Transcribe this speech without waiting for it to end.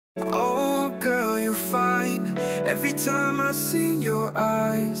Oh girl, you're fine. Every time I see your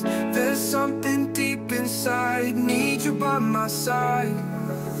eyes, there's something deep inside. Need you by my side.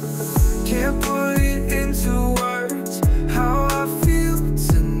 Can't put it into words how I feel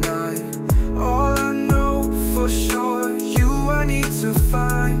tonight. All I know for sure, you I need to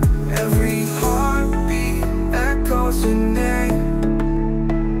find. Every heartbeat echoes your name.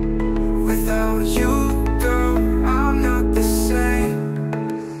 Without you, girl, I'm not the same.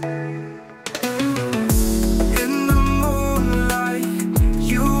 In the moonlight,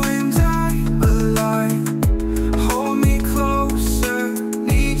 you and I alive. Hold me closer,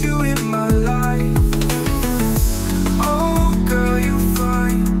 need you in my life. Oh girl, you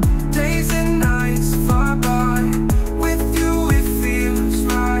find days and nights fly by. With you it feels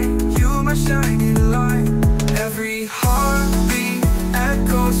right, you my shining light. Every heartbeat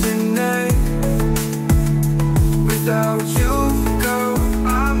echoes your name. Without you, girl,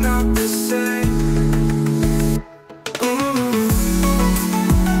 I'm not the same.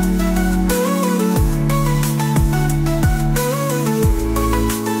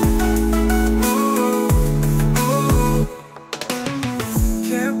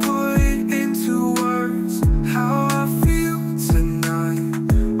 Can't put it into words how I feel tonight.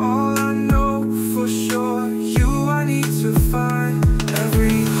 All I know for sure, you I need to find.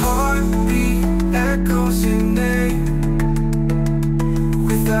 Every heartbeat echoes your name.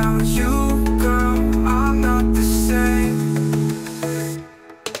 Without you, girl, I'm not the same.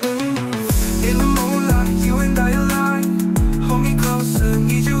 In the moonlight, you and I align. Hold me closer,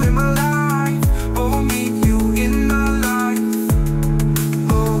 need you in my life. Oh, meet you in my life.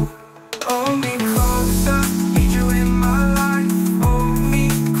 Hold me closer, need you in my life. Hold me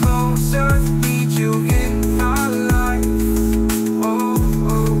closer, need you in my life.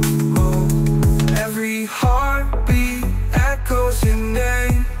 Every heartbeat echoes your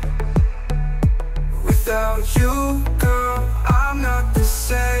name. Without you,